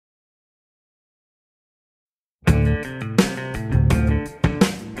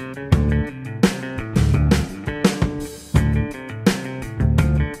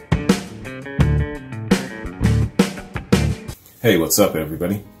Hey, what's up,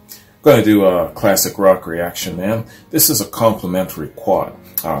 everybody? I'm going to do a classic rock reaction, man. This is a complimentary quad.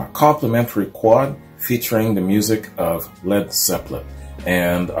 Complimentary quad featuring the music of Led Zeppelin.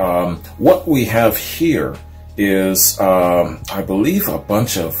 And what we have here is, I believe, a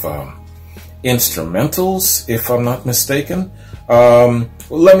bunch of instrumentals, if I'm not mistaken.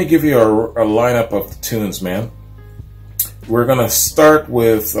 Let me give you a lineup of the tunes, man. We're going to start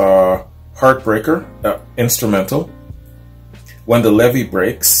with Heartbreaker, instrumental. When the Levee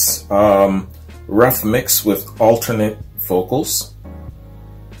Breaks, rough mix with alternate vocals.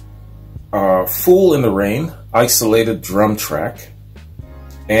 Fool in the Rain, isolated drum track.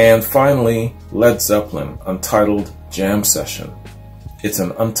 And finally, Led Zeppelin, untitled jam session. It's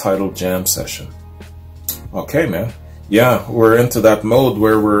an untitled jam session. Okay, man. Yeah, we're into that mode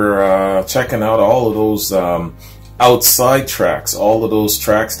where we're checking out all of those outside tracks, all of those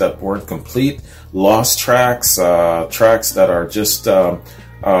tracks that weren't complete, lost tracks, tracks that are just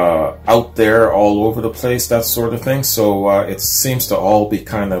out there all over the place, that sort of thing. So it seems to all be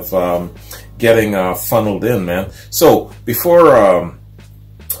kind of getting funneled in, man. So before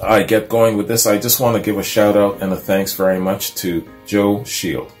I get going with this, I just want to give a shout out and a thanks very much to Joe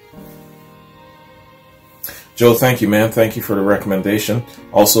Shield. Joe, thank you, man. Thank you for the recommendation.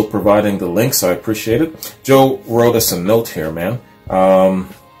 Also providing the links. I appreciate it. Joe wrote us a note here, man.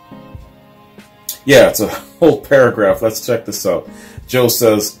 Yeah, it's a whole paragraph. Let's check this out. Joe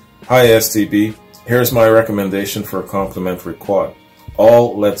says, "Hi, STB. Here's my recommendation for a complimentary quad.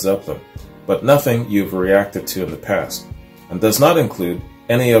 All Led Zeppelin, but nothing you've reacted to in the past, and does not include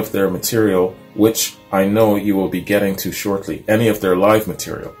any of their material, which I know you will be getting to shortly, any of their live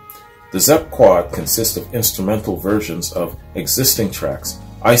material. The Zepp Quad consists of instrumental versions of existing tracks,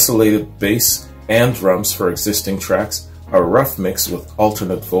 isolated bass and drums for existing tracks, a rough mix with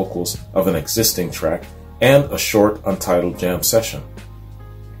alternate vocals of an existing track, and a short untitled jam session.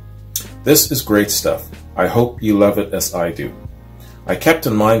 This is great stuff. I hope you love it as I do. I kept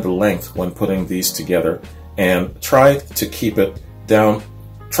in mind the length when putting these together and tried to keep it down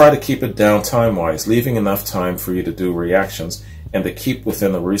time-wise, leaving enough time for you to do reactions and to keep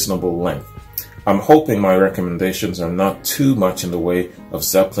within a reasonable length. I'm hoping my recommendations are not too much in the way of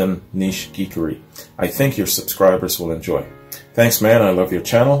Zeppelin niche geekery. I think your subscribers will enjoy. Thanks, man. I love your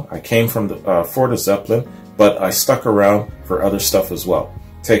channel. I came from for the Zeppelin, but I stuck around for other stuff as well.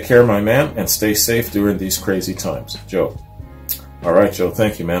 Take care, my man, and stay safe during these crazy times. Joe." All right, Joe.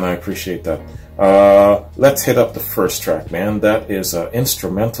 Thank you, man. I appreciate that. Let's hit up the first track, man. That is an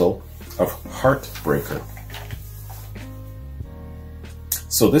instrumental of Heartbreaker.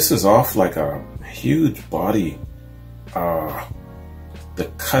 So this is off like a huge body, the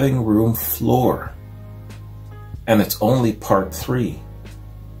Cutting Room Floor, and it's only part 3,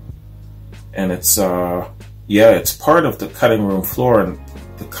 and it's it's part of the Cutting Room Floor, and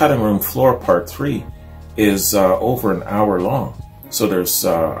the Cutting Room Floor part 3 is over an hour long. So there's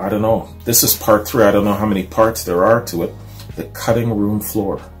I don't know, this is part 3. I don't know how many parts there are to it. The Cutting Room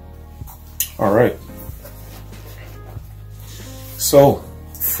Floor. All right. So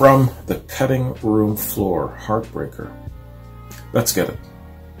from the Cutting Room Floor, Heartbreaker. Let's get it.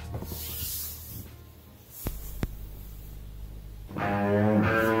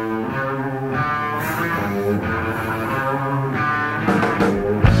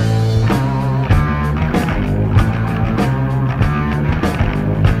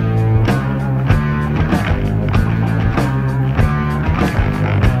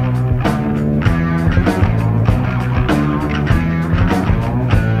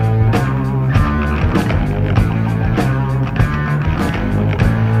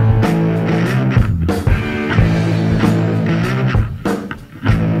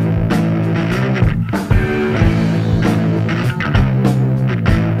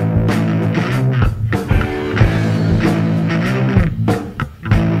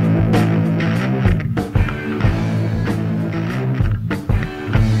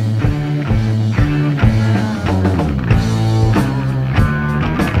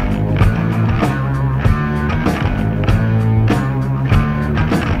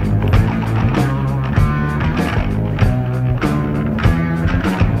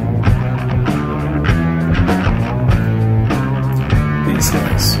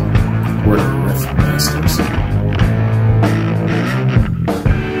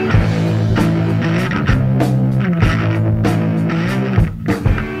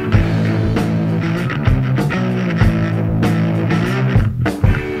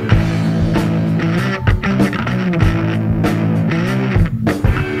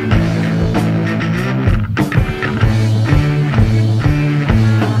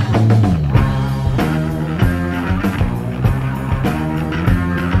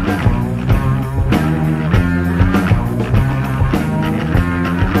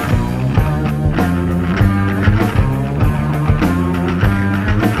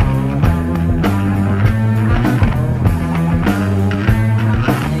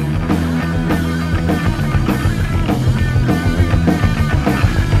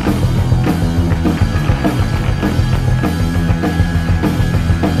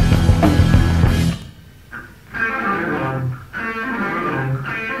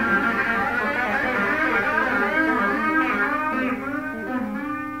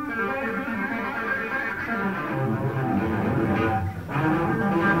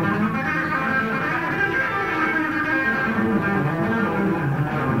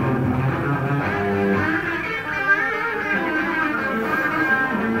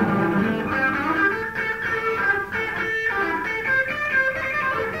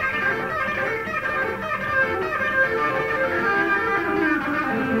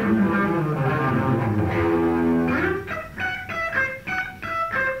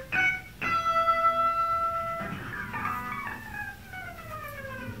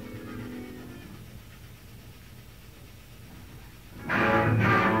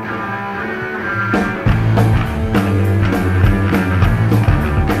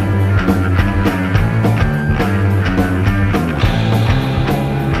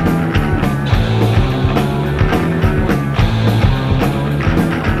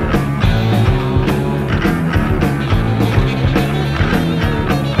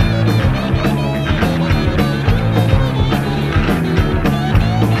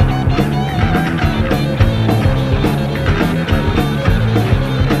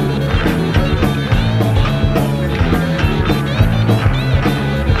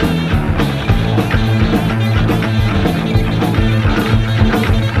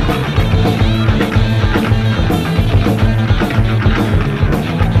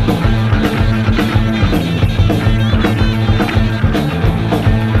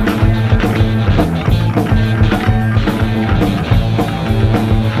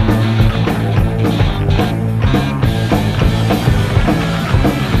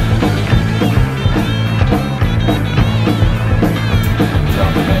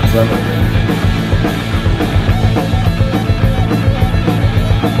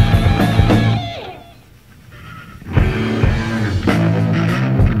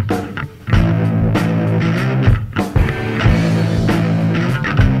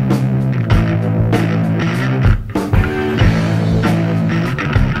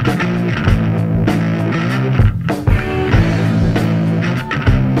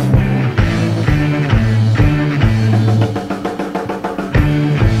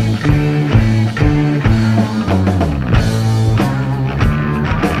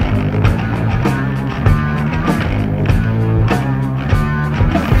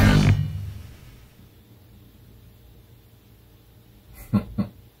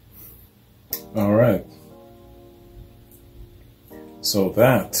 So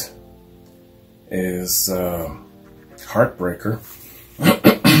that is Heartbreaker.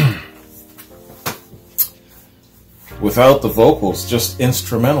 Without the vocals, just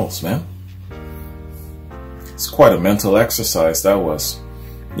instrumentals, man. It's quite a mental exercise, that was.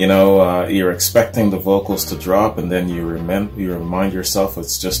 You know, you're expecting the vocals to drop, and then you remind yourself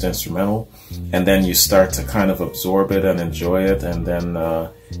it's just instrumental, and then you start to kind of absorb it and enjoy it, and then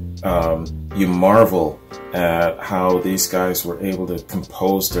you marvel at how these guys were able to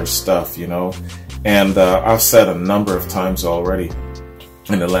compose their stuff, you know. And I've said a number of times already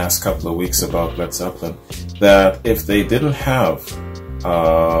in the last couple of weeks about Led Zeppelin that if they didn't have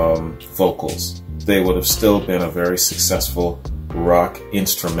vocals, they would have still been a very successful rock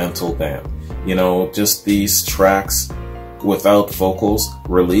instrumental band. You know, just these tracks without vocals,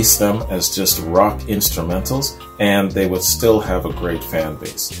 release them as just rock instrumentals, and they would still have a great fan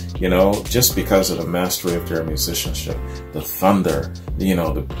base, you know, just because of the mastery of their musicianship, the thunder, you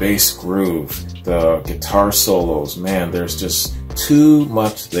know, the bass groove, the guitar solos. Man, there's just too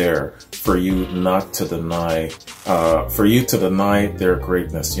much there for you not to deny, for you to deny their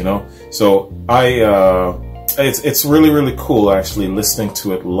greatness, you know. So it's really, really cool actually listening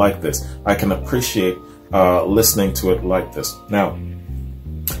to it like this. I can appreciate listening to it like this. Now,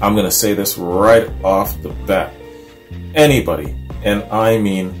 I'm going to say this right off the bat. Anybody, and I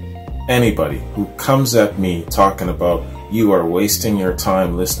mean anybody, who comes at me talking about you are wasting your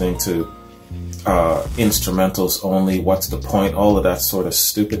time listening to instrumentals only, what's the point, all of that sort of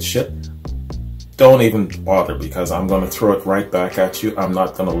stupid shit, don't even bother, because I'm going to throw it right back at you. I'm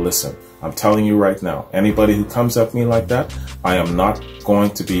not going to listen. I'm telling you right now, anybody who comes at me like that, I am not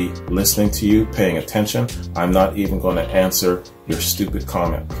going to be listening to you, paying attention. I'm not even going to answer your stupid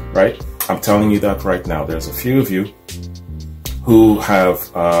comment, right? I'm telling you that right now. There's a few of you who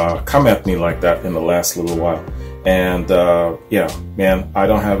have come at me like that in the last little while. And yeah, man, I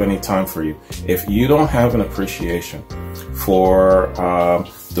don't have any time for you. If you don't have an appreciation for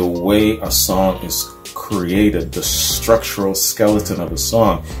the way a song is created, the structural skeleton of a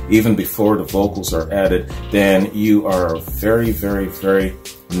song, even before the vocals are added, then you are a very, very, very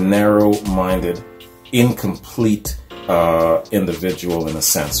narrow-minded, incomplete individual in a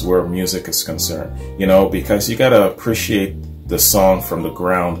sense where music is concerned, you know, because you got to appreciate the song from the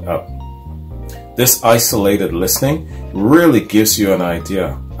ground up. This isolated listening really gives you an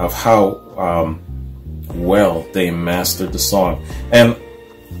idea of how well they mastered the song. And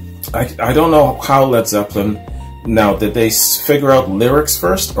I don't know how Led Zeppelin, now, did they figure out lyrics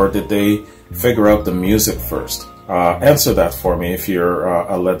first, or did they figure out the music first? Answer that for me if you're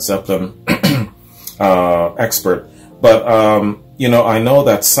a Led Zeppelin expert. But, you know, I know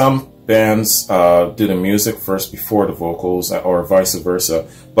that some bands do the music first before the vocals, or vice versa.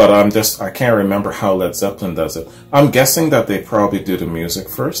 But I can't remember how Led Zeppelin does it. I'm guessing that they probably do the music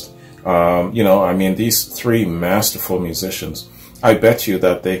first. You know, I mean, these three masterful musicians, I bet you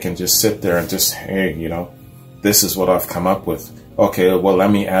that they can just sit there and just, hey, you know, this is what I've come up with. Okay, well, let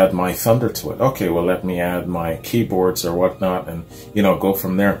me add my thunder to it. Okay, well, let me add my keyboards or whatnot, and, you know, go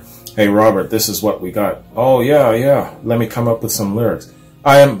from there. Hey, Robert, this is what we got. Oh, yeah, let me come up with some lyrics.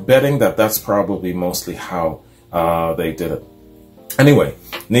 I am betting that that's probably mostly how they did it. Anyway,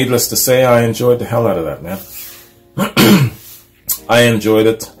 needless to say, I enjoyed the hell out of that, man. I enjoyed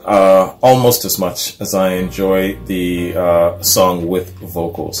it almost as much as I enjoy the song with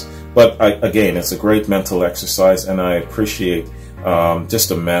vocals. But again, it's a great mental exercise, and I appreciate just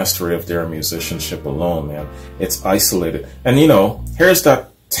the mastery of their musicianship alone, man. It's isolated. And, you know, here's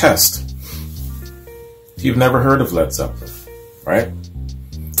that test. You've never heard of Led Zeppelin, right?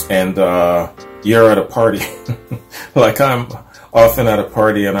 And you're at a party, like I'm often at a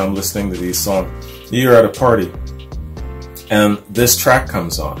party and I'm listening to these songs. You're at a party, and this track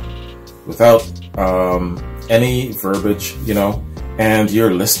comes on without any verbiage, you know, and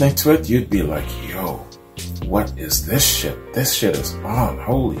you're listening to it, you'd be like, yo, what is this shit? This shit is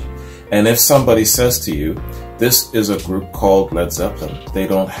unholy. And if somebody says to you, this is a group called Led Zeppelin, they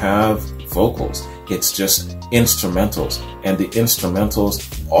don't have vocals, it's just instrumentals, and the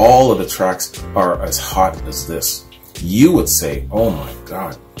instrumentals, all of the tracks are as hot as this, you would say, oh my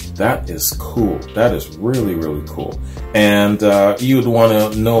God, that is cool. That is really, really cool. And you'd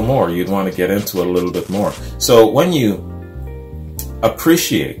want to know more. You'd want to get into it a little bit more. So when you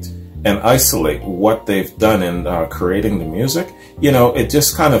appreciate and isolate what they've done in creating the music, you know, it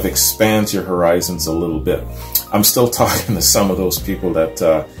just kind of expands your horizons a little bit. I'm still talking to some of those people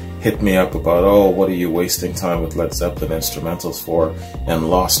that hit me up about, oh, what are you wasting time with Led Zeppelin instrumentals for, and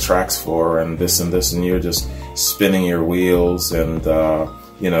lost tracks for, and this, and you're just spinning your wheels and,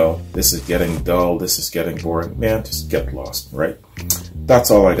 you know, this is getting dull, this is getting boring. Man, just get lost, right? That's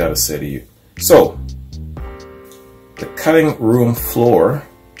all I gotta say to you. So, the cutting room floor,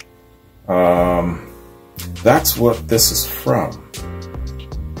 that's what this is from.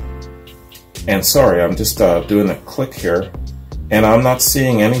 And sorry, I'm just doing a click here, and I'm not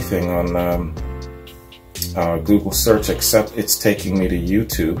seeing anything on Google search except it's taking me to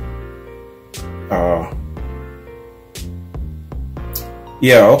YouTube.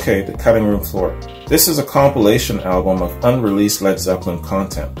 Yeah, okay, the cutting room floor. This is a compilation album of unreleased Led Zeppelin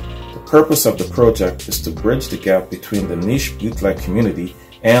content. The purpose of the project is to bridge the gap between the niche bootleg community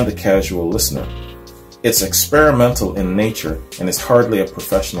and the casual listener. It's experimental in nature and is hardly a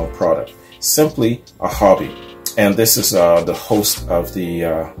professional product, simply a hobby. And this is the host of the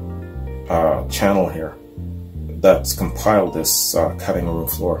channel here that's compiled this cutting room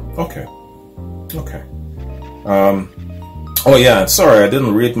floor. Okay. Oh yeah, sorry, I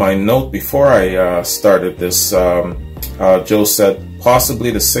didn't read my note before I started this. Joe said, possibly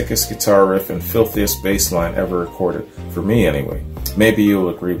the sickest guitar riff and filthiest bass line ever recorded, for me anyway. Maybe you'll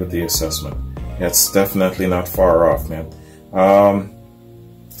agree with the assessment. It's definitely not far off, man.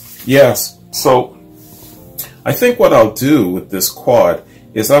 Yes, so I think what I'll do with this quad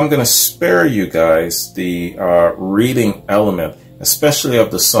is I'm going to spare you guys the reading element, especially of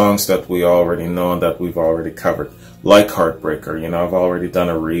the songs that we already know and that we've already covered. Like Heartbreaker, you know, I've already done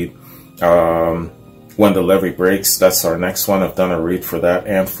a read. When the Levee Breaks, that's our next one. I've done a read for that,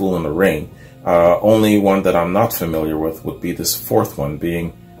 and Fool in the Rain. Only one that I'm not familiar with would be this fourth one,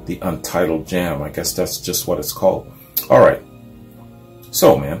 being the Untitled Jam. I guess that's just what it's called. All right.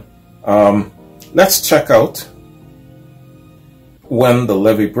 So, man, let's check out When the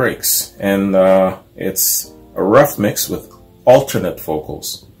Levee Breaks. And it's a rough mix with alternate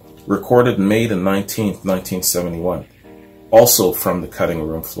vocals. Recorded May the 19th, 1971, also from the cutting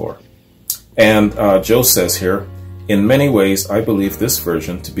room floor. And Joe says here, in many ways, I believe this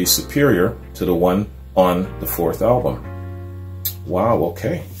version to be superior to the one on the fourth album. Wow,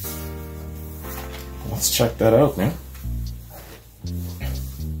 okay. Let's check that out, man.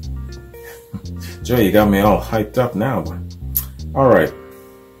 Joe, you got me all hyped up now. All right.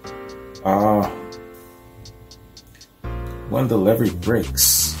 When the Levee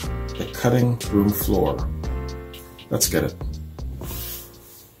Breaks. The cutting room floor. Let's get it.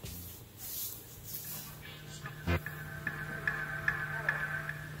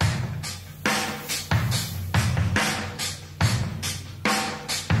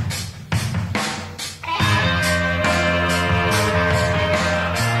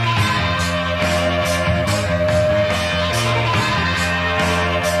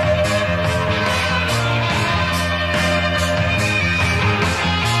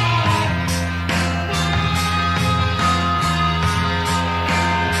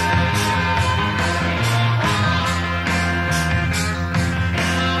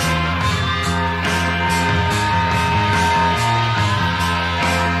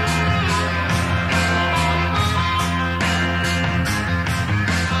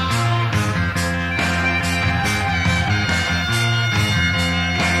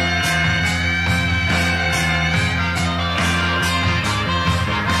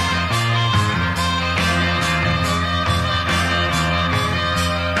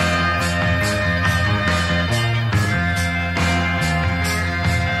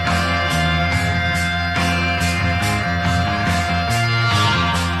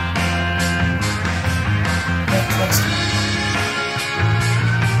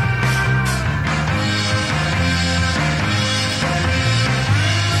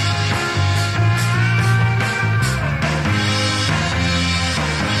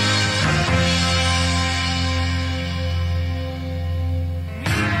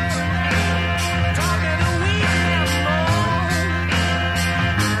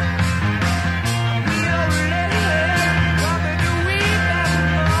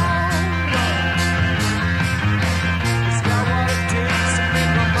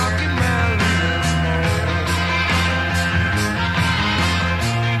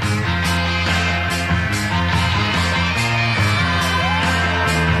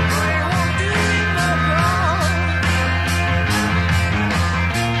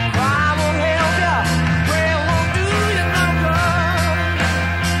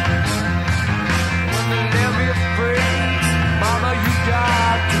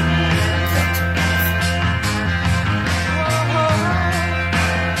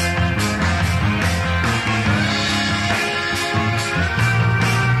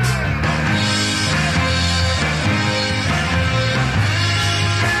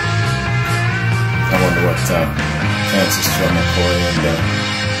 Kansas drum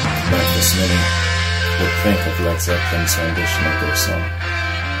accordion. Memphis Minnie would think of Led Zeppelin's rendition of their song.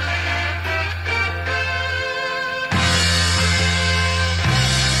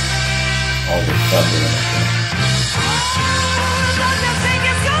 All the thunder in it.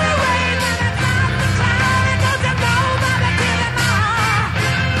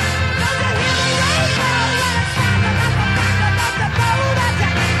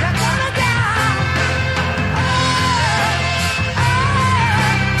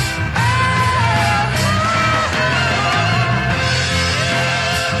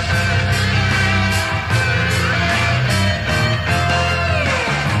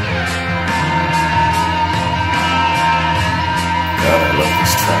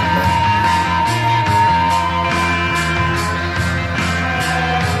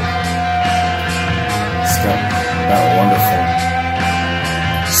 That wonderful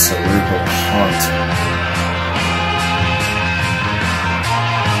cerebral haunt.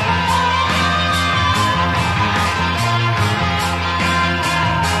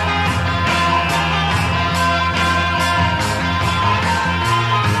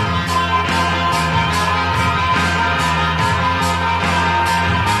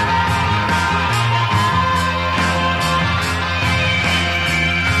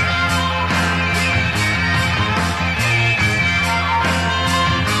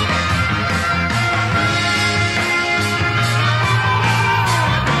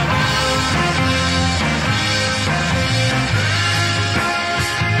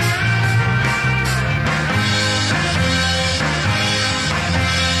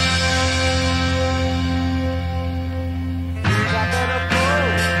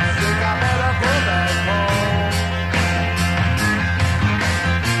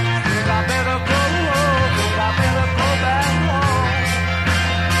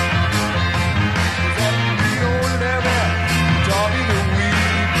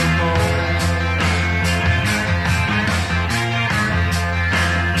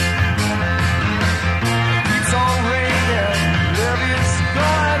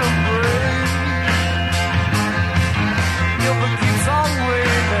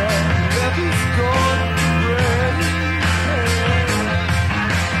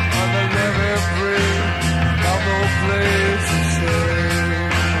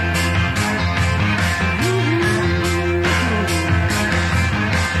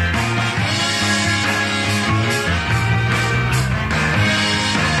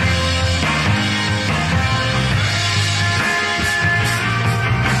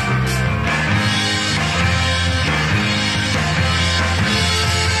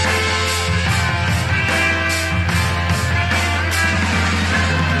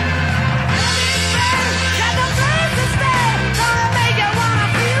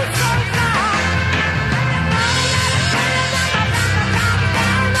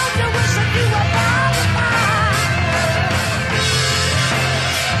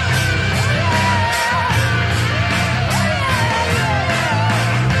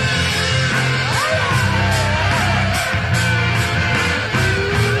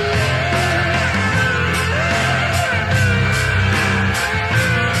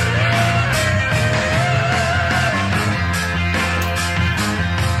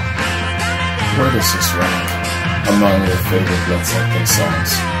 Where does this rank among your favorite Led Zeppelin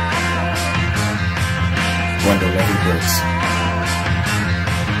songs? When the Levee Breaks.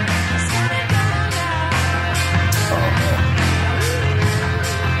 Oh man.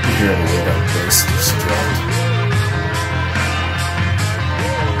 You hear the way that bass just dropped.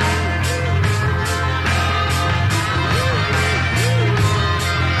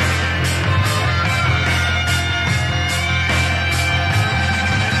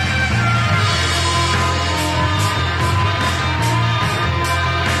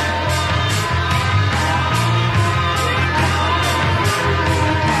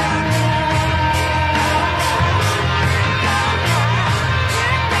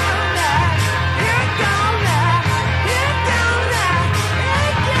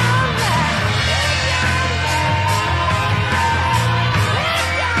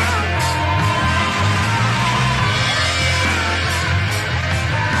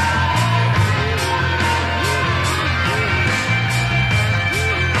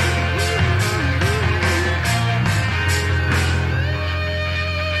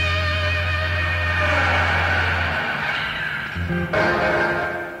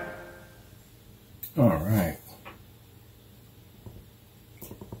 Alright.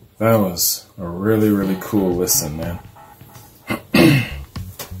 That was a really, really cool listen, man.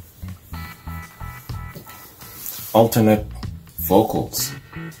 Alternate vocals.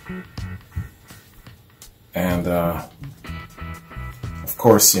 And, of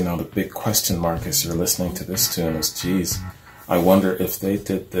course, you know, the big question mark as you're listening to this tune is, geez, I wonder if they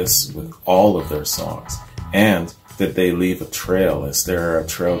did this with all of their songs. And did they leave a trail? Is there a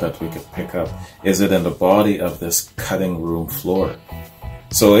trail that we could pick up? Is it in the body of this cutting room floor?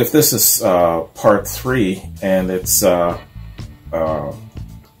 So if this is part 3 and it's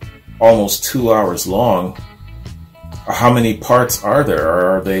almost 2 hours long, how many parts are there?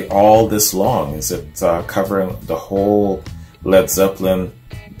 Or are they all this long? Is it covering the whole Led Zeppelin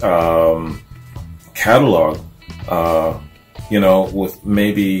catalog? You know, with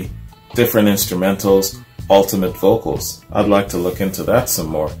maybe different instrumentals, ultimate vocals. I'd like to look into that some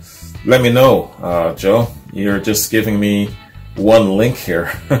more. Let me know, Joe. You're just giving me one link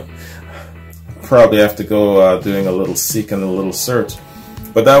here. Probably have to go doing a little seek and a little search.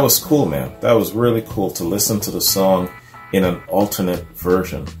 But that was cool, man. That was really cool to listen to the song in an alternate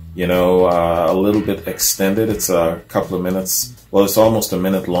version. You know, a little bit extended. It's a couple of minutes. Well, it's almost a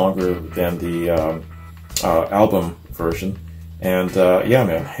minute longer than the album version. And yeah,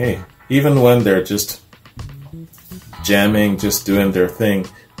 man, hey, even when they're just jamming, just doing their thing,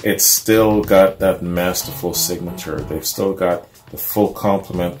 it's still got that masterful signature. They've still got the full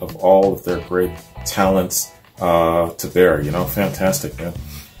complement of all of their great talents to bear, you know. Fantastic, man.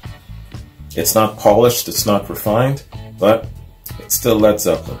 It's not polished, it's not refined, but it's still Led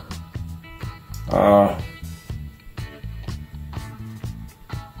Zeppelin.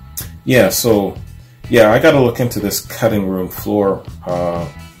 Yeah, so yeah, I gotta look into this cutting room floor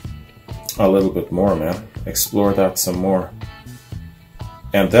a little bit more, man. Explore that some more.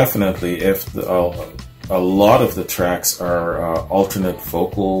 And definitely, if a lot of the tracks are alternate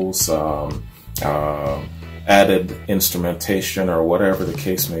vocals, added instrumentation, or whatever the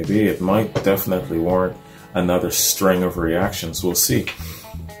case may be, it might definitely warrant another string of reactions. We'll see.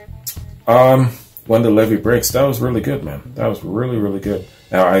 When the Levee Breaks, that was really good, man. That was really, really good.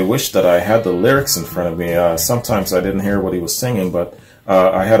 Now, I wish that I had the lyrics in front of me. Sometimes I didn't hear what he was singing, but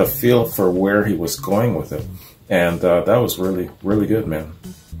I had a feel for where he was going with it. And that was really, really good, man.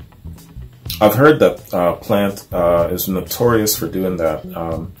 I've heard that Plant is notorious for doing that,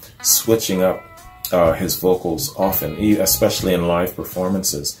 switching up his vocals often, especially in live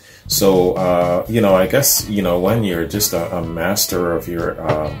performances. So, you know, I guess, you know, when you're just a master of your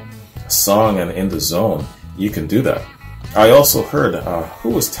song and in the zone, you can do that. I also heard, who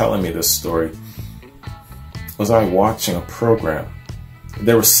was telling me this story? Was I watching a program?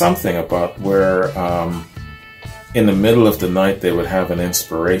 There was something about where in the middle of the night they would have an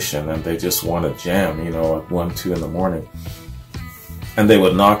inspiration and they just want to jam, you know, at 1, 2 in the morning. And they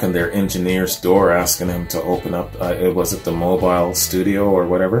would knock on their engineer's door asking him to open up, was it the mobile studio or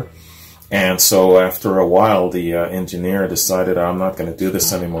whatever? And so after a while, the engineer decided, I'm not going to do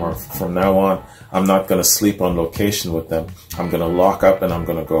this anymore. From now on, I'm not going to sleep on location with them. I'm going to lock up and I'm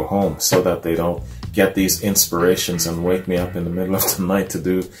going to go home so that they don't get these inspirations and wake me up in the middle of the night to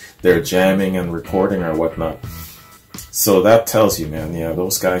do their jamming and recording or whatnot. So that tells you, man, yeah,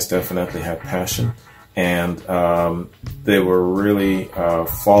 those guys definitely had passion. And they were really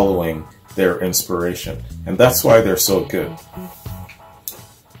following their inspiration. And that's why they're so good.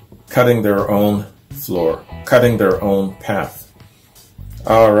 Cutting their own floor, cutting their own path.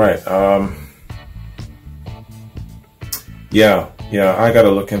 All right. Yeah, I got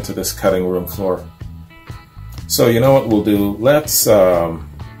to look into this cutting room floor. So you know what we'll do? Let's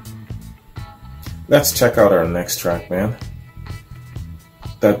check out our next track, man.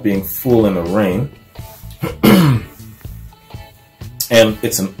 That being Fool in the Rain. And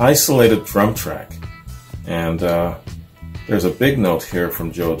it's an isolated drum track. And there's a big note here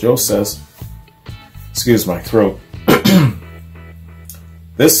from Joe. Joe says, excuse my throat,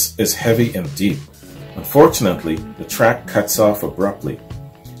 this is heavy and deep. Unfortunately, the track cuts off abruptly.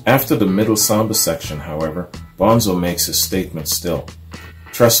 After the middle samba section, however, Bonzo makes his statement still.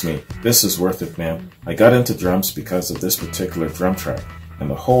 Trust me, this is worth it, man. I got into drums because of this particular drum track, and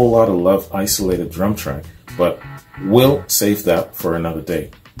a whole lot of love isolated drum track, but we'll save that for another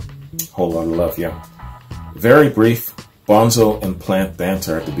day. Whole lot of love, yeah. Very brief Bonzo and Plant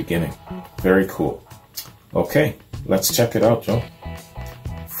banter at the beginning. Very cool. Okay, let's check it out, Joe.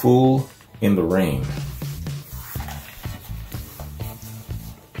 Fool in the Rain.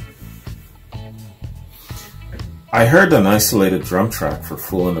 I heard an isolated drum track for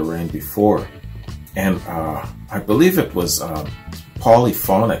Fool in the Rain before, and I believe it was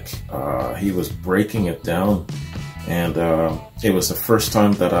polyphonic. He was breaking it down, and it was the first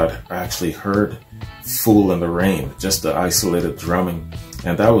time that I'd actually heard Fool in the Rain, just the isolated drumming,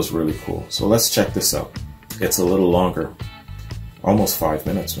 and that was really cool. So let's check this out. It's a little longer, almost 5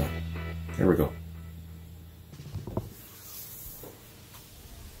 minutes, man. Here we go.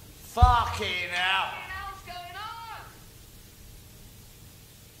 Fucking hell. What's going on?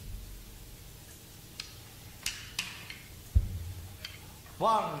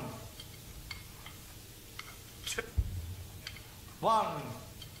 One, two, one,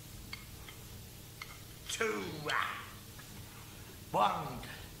 two, one,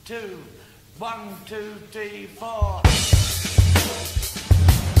 two, 1, 2, 3, 4.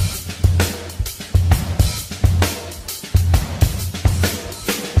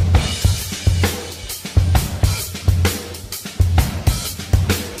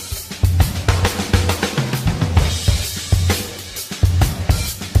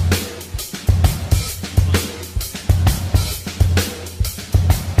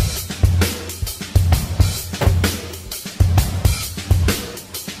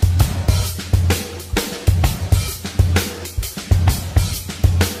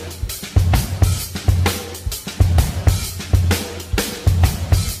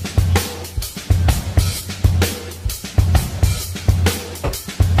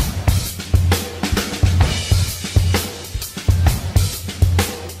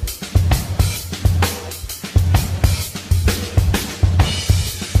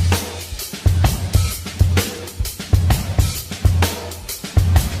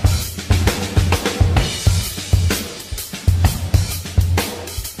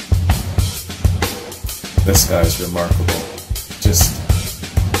 This guy's remarkable.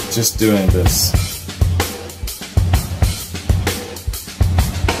 Just doing this.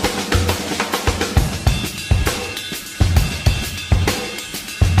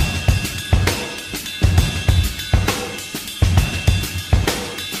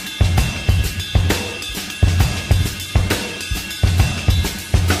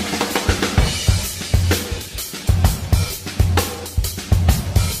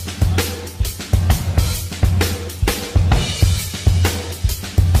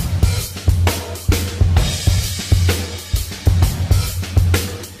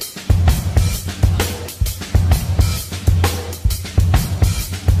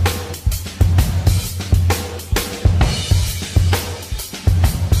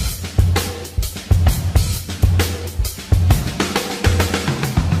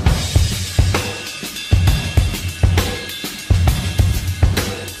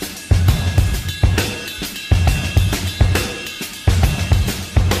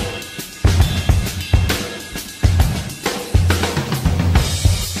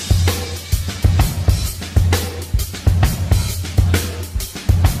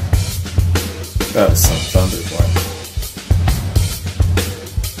 That is some thunder, boy.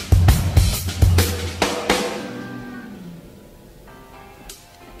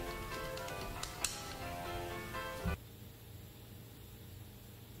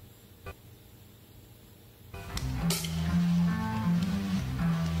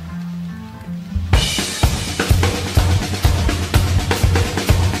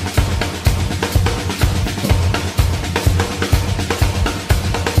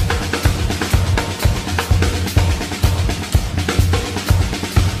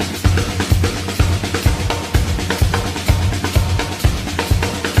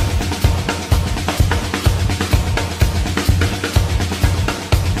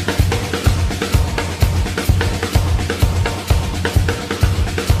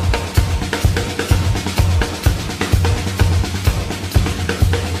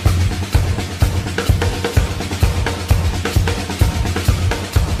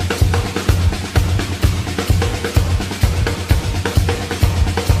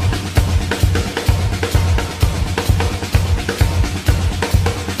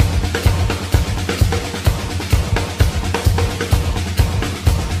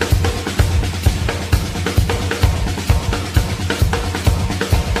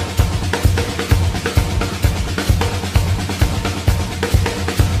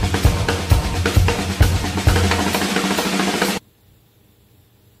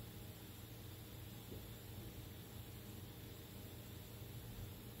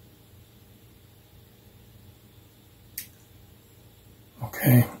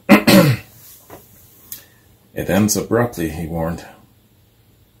 Okay. It ends abruptly, he warned.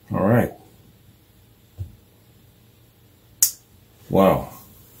 All right. Wow.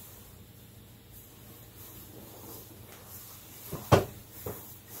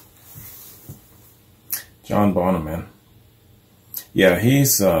 John Bonham, man. Yeah,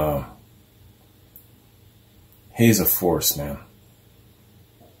 he's a force, man.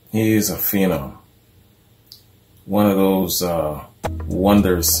 He's a phenom. One of those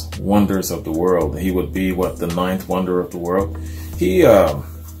wonders of the world. He would be what, the ninth wonder of the world. He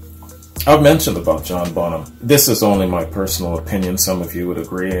I've mentioned about John Bonham. This is only my personal opinion. Some of you would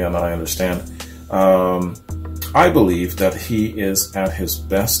agree, and I understand. I believe that he is at his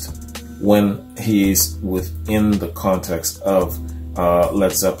best when he's within the context of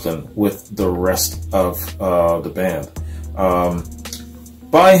Led Zeppelin with the rest of the band.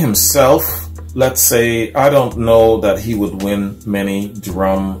 By himself, let's say, I don't know that he would win many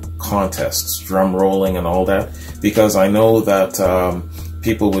drum contests, drum rolling and all that, because I know that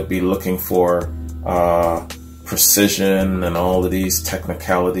people would be looking for precision and all of these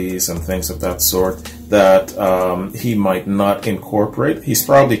technicalities and things of that sort that he might not incorporate. He's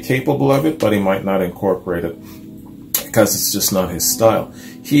probably capable of it, but he might not incorporate it because it's just not his style.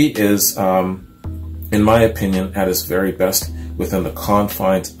 He is, in my opinion, at his very best within the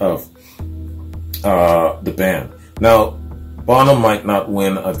confines of the band. Now, Bonham might not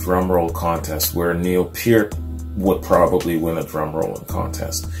win a drum roll contest where Neil Peart would probably win a drum rolling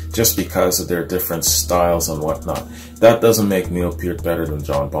contest just because of their different styles and whatnot. That doesn't make Neil Peart better than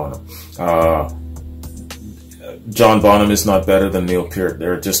John Bonham. John Bonham is not better than Neil Peart.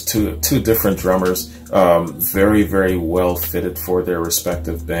 They're just two different drummers, very, very well fitted for their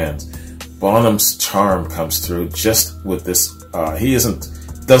respective bands. Bonham's charm comes through just with this.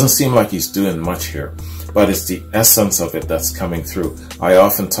 Doesn't seem like he's doing much here, but it's the essence of it that's coming through. I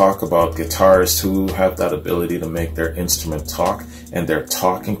often talk about guitarists who have that ability to make their instrument talk, and they're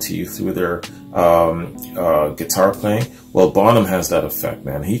talking to you through their guitar playing. Well, Bonham has that effect,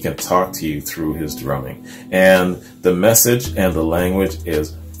 man. He can talk to you through his drumming, and the message and the language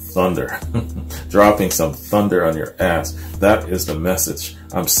is thunder. Dropping some thunder on your ass. That is the message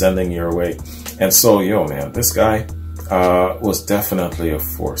I'm sending your way. And so, yo, man, this guy was definitely a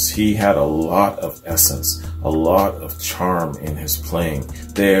force. He had a lot of essence, a lot of charm in his playing.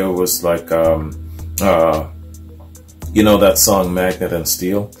 There was like, you know that song Magnet and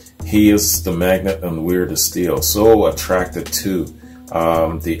Steel? He is the magnet and we're the steel. So attracted to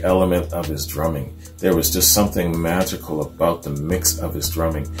the element of his drumming. There was just something magical about the mix of his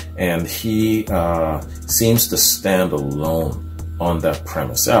drumming. And he seems to stand alone on that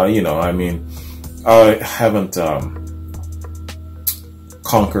premise. You know, I mean, I haven't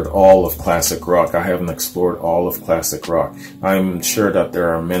conquered all of classic rock. I haven't explored all of classic rock. I'm sure that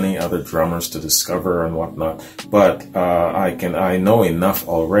there are many other drummers to discover and whatnot, but I know enough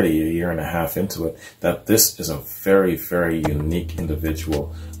already, a year and a half into it, that this is a very, very unique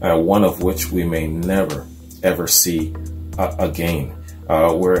individual, one of which we may never, ever see again,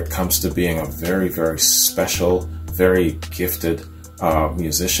 where it comes to being a very, very special, very gifted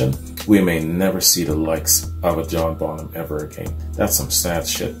musician. We may never see the likes of a John Bonham ever again. That's some sad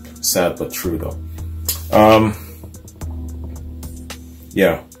shit. Sad but true though.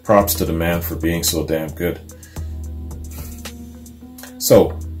 Yeah, props to the man for being so damn good.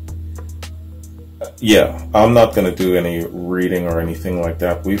 So, yeah, I'm not going to do any reading or anything like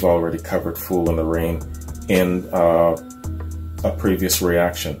that. We've already covered Fool in the Rain in a previous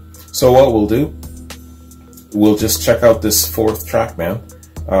reaction. So what we'll do, we'll just check out this fourth track, man.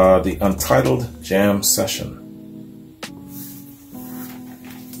 The Untitled Jam Session.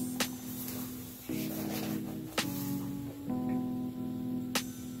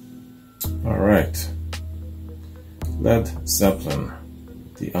 All right. Led Zeppelin,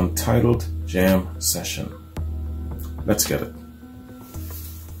 The Untitled Jam Session. Let's get it.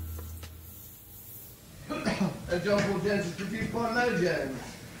 A John Paul Jones is produced by Mojo.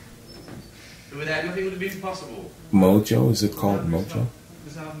 Without nothing would have been possible. Mojo? Is it called Mojo?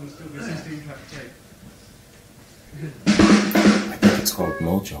 This album was still a 16-track tape. I think it's called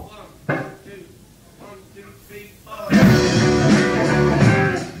Mojo. 1, 2, 3, 4.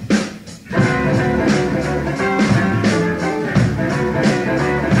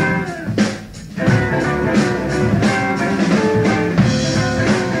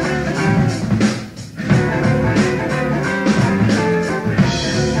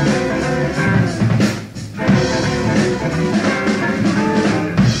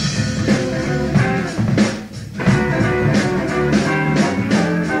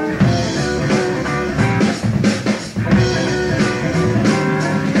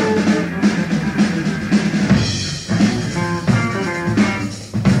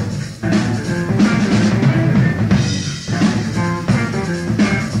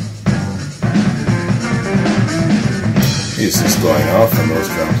 He's just going off on those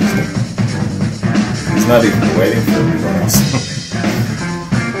drums. He's not even waiting for everyone else.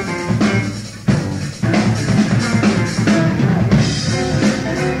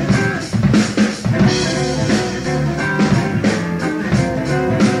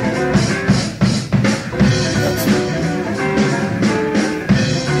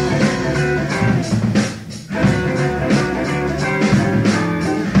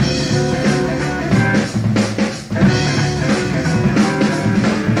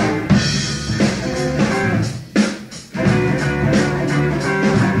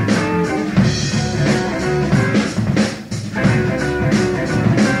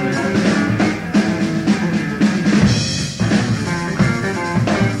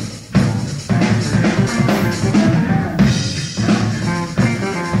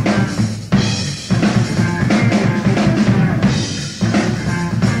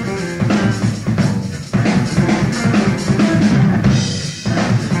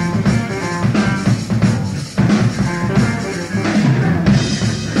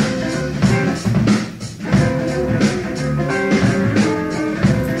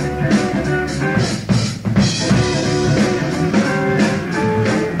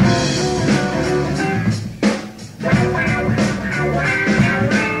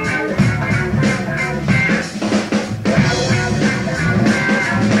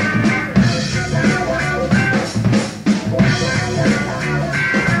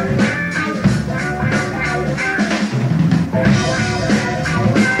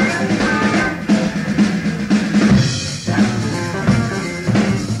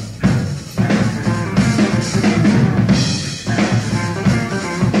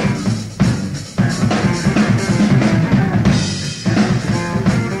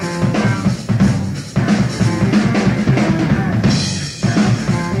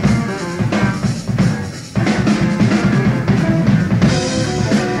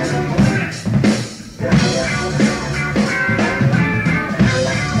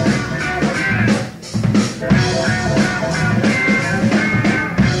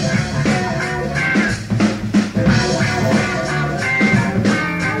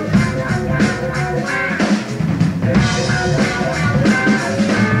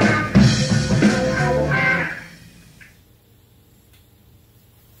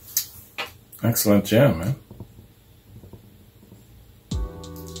 excellent jam, man.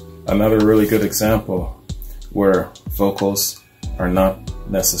 Another really good example where vocals are not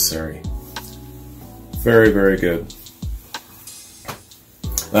necessary. Very, very good.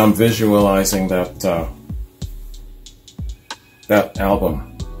 I'm visualizing that that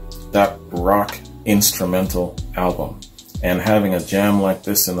album, that rock instrumental album, and having a jam like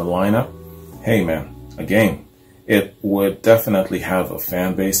this in the lineup. Hey man, again, it would definitely have a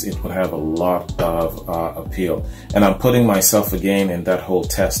fan base. It would have a lot of appeal. And I'm putting myself again in that whole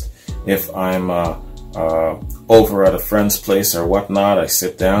test. If I'm over at a friend's place or whatnot, I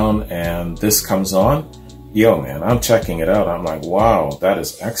sit down and this comes on, yo man, I'm checking it out. I'm like, wow, that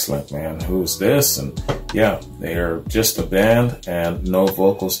is excellent, man. Who's this? And yeah, they're just a band and no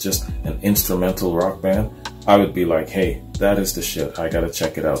vocals, just an instrumental rock band. I would be like, hey, that is the shit. I gotta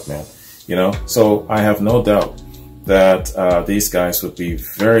check it out, man. You know, so I have no doubt that these guys would be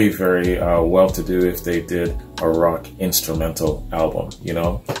very, very well-to-do if they did a rock instrumental album, you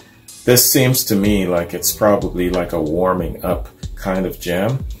know. This seems to me like it's probably like a warming up kind of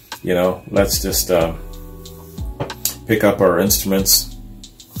jam. You know, let's just pick up our instruments.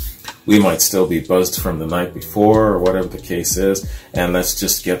 We might still be buzzed from the night before or whatever the case is, and let's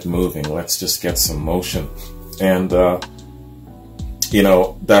just get moving. Let's just get some motion. And, you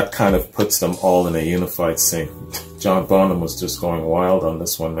know, that kind of puts them all in a unified sync. John Bonham was just going wild on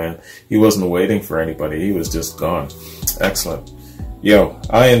this one, man. He wasn't waiting for anybody. He was just gone. Excellent. Yo,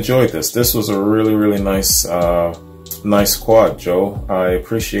 I enjoyed this. This was a really, really nice nice quad, Joe. I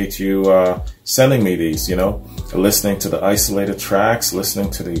appreciate you sending me these, you know, listening to the isolated tracks, listening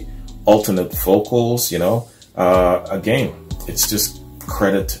to the alternate vocals, you know. Again, it's just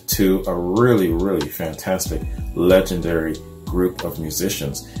credit to a really, really fantastic, legendary group of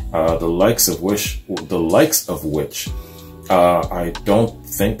musicians, the likes of which I don't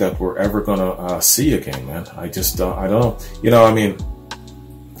think that we're ever gonna see again, man. I just I don't know. You know, I mean,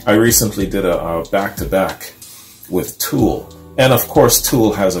 I recently did a back-to-back with Tool, and of course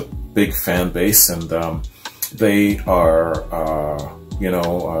Tool has a big fan base, and they are you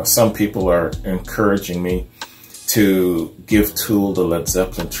know, some people are encouraging me to give Tool the Led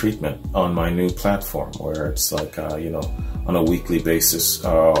Zeppelin treatment on my new platform, where it's like you know, on a weekly basis,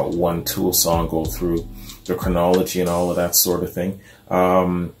 one Tool song go through the chronology and all of that sort of thing.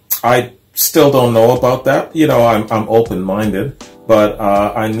 I still don't know about that. You know, I'm open-minded, but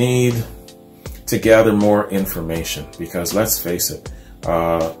I need to gather more information, because let's face it,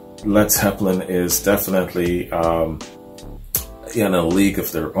 Led Zeppelin is definitely in a league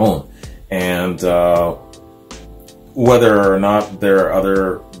of their own, and whether or not there are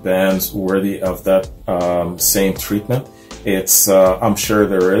other bands worthy of that same treatment, it's I'm sure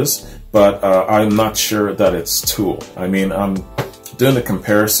there is, but I'm not sure that it's Tool. I mean, I'm doing the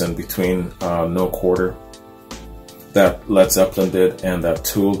comparison between No Quarter that Led Zeppelin did and that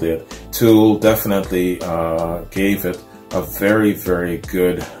Tool did. Tool definitely gave it a very, very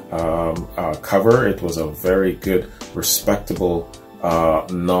good cover. It was a very good, respectable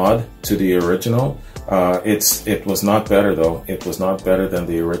nod to the original. It was not better though. It was not better than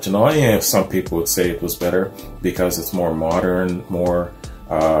the original. And some people would say it was better because it's more modern, more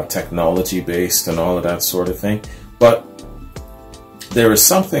technology based and all of that sort of thing. But there is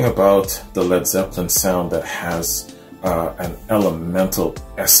something about the Led Zeppelin sound that has an elemental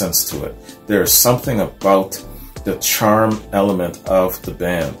essence to it. There's something about the charm element of the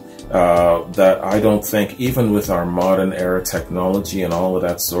band that I don't think, even with our modern era technology and all of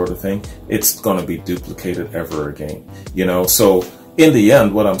that sort of thing, it's going to be duplicated ever again. You know, so in the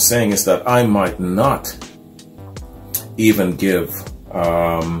end, what I'm saying is that I might not even give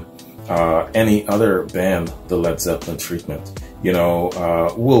any other band the Led Zeppelin treatment. You know,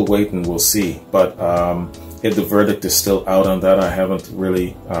 we'll wait and we'll see. But if the verdict is still out on that, I haven't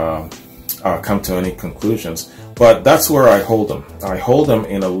really come to any conclusions. But that's where I hold them. I hold them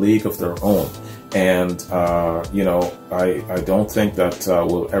in a league of their own. And, you know, I don't think that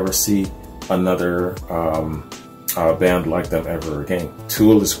we'll ever see another band like them ever again.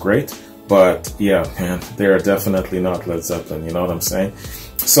 Tool is great, but yeah, man, they're definitely not Led Zeppelin. You know what I'm saying?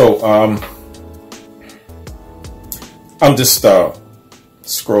 So, I'm just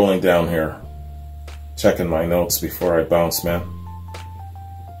scrolling down here, checking my notes before I bounce, man.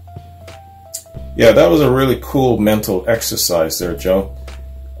 Yeah, that was a really cool mental exercise there, Joe.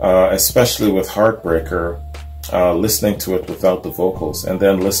 Especially with Heartbreaker, listening to it without the vocals, and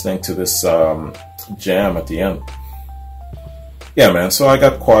then listening to this jam at the end. Yeah, man, so I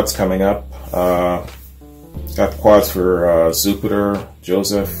got quads coming up. Got quads for Jupiter,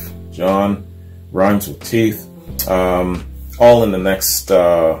 Joseph, John, Rhymes with Teeth. All in the next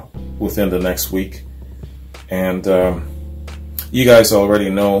within the next week. And you guys already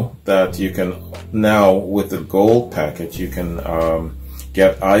know that you can now, with the gold package, you can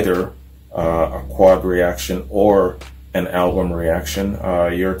get either a quad reaction or an album reaction,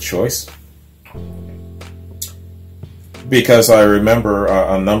 your choice. Because I remember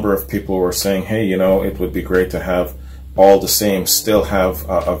a number of people were saying, hey, you know, it would be great to have all the same, still have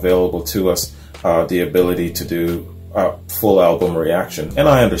available to us the ability to do a full album reaction. And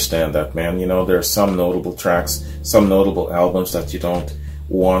I understand that, man. You know, there are some notable tracks, some notable albums that you don't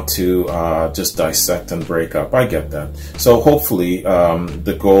want to just dissect and break up. I get that. So hopefully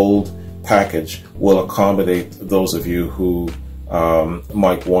the gold package will accommodate those of you who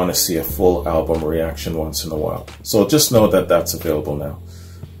might want to see a full album reaction once in a while. So just know that that's available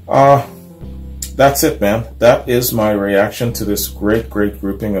now. That's it, man. That is my reaction to this great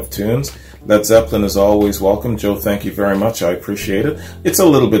grouping of tunes. Led Zeppelin is always welcome. Joe, thank you very much. I appreciate it. It's a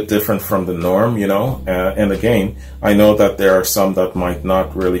little bit different from the norm, you know. And again, I know that there are some that might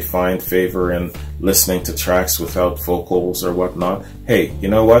not really find favor in listening to tracks without vocals or whatnot. Hey, you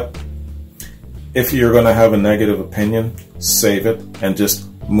know what? If you're going to have a negative opinion, save it and just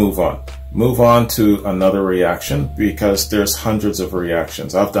move on. Move on to another reaction, because there's hundreds of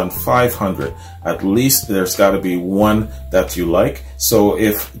reactions. I've done 500. At least there's got to be one that you like. So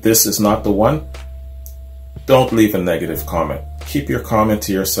if this is not the one, don't leave a negative comment. Keep your comment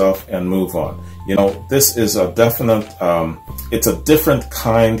to yourself and move on. You know, this is a definite, it's a different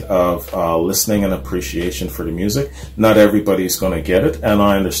kind of listening and appreciation for the music. Not everybody's going to get it, and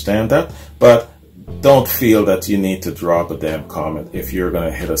I understand that, but don't feel that you need to drop a damn comment if you're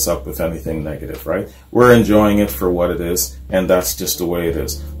going to hit us up with anything negative, right? We're enjoying it for what it is, and that's just the way it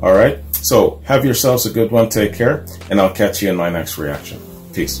is. All right? So have yourselves a good one. Take care, and I'll catch you in my next reaction.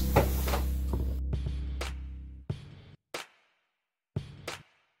 Peace.